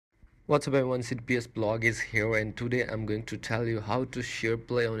What's up everyone, CPS blog is here, and today I'm going to tell you how to share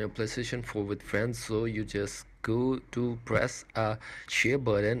play on your PlayStation 4 with friends. So you just go to press a share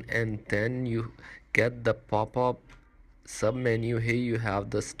button and then you get the pop-up sub menu. Here you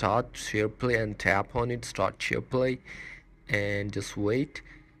have the start share play and tap on it, start share play, and just wait.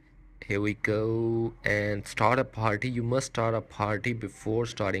 Here we go, and start a party. You must start a party before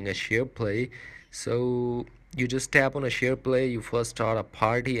starting a share play. So you just tap on a share play, you first start a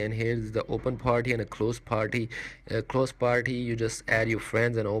party, and here's the open party and a closed party. A closed party, you just add your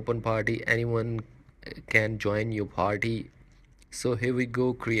friends, and open party, anyone can join your party. So here we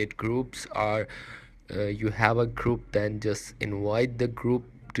go, create groups, or you have a group, then just invite the group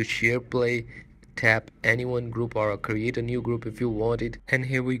to share play, tap any one group or create a new group if you want it. And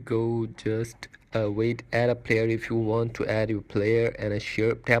here we go, just wait, add a player if you want to add your player, and a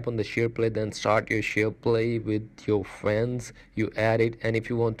share, tap on the share play, then start your share play with your friends. You add it, and if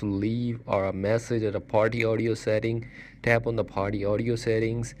you want to leave or a message at a party audio setting, tap on the party audio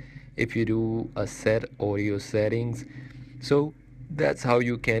settings. If you do a set audio settings, so that's how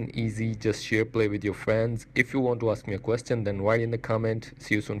you can easy just share play with your friends. If you want to ask me a question, then write in the comment.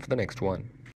 See you soon for the next one.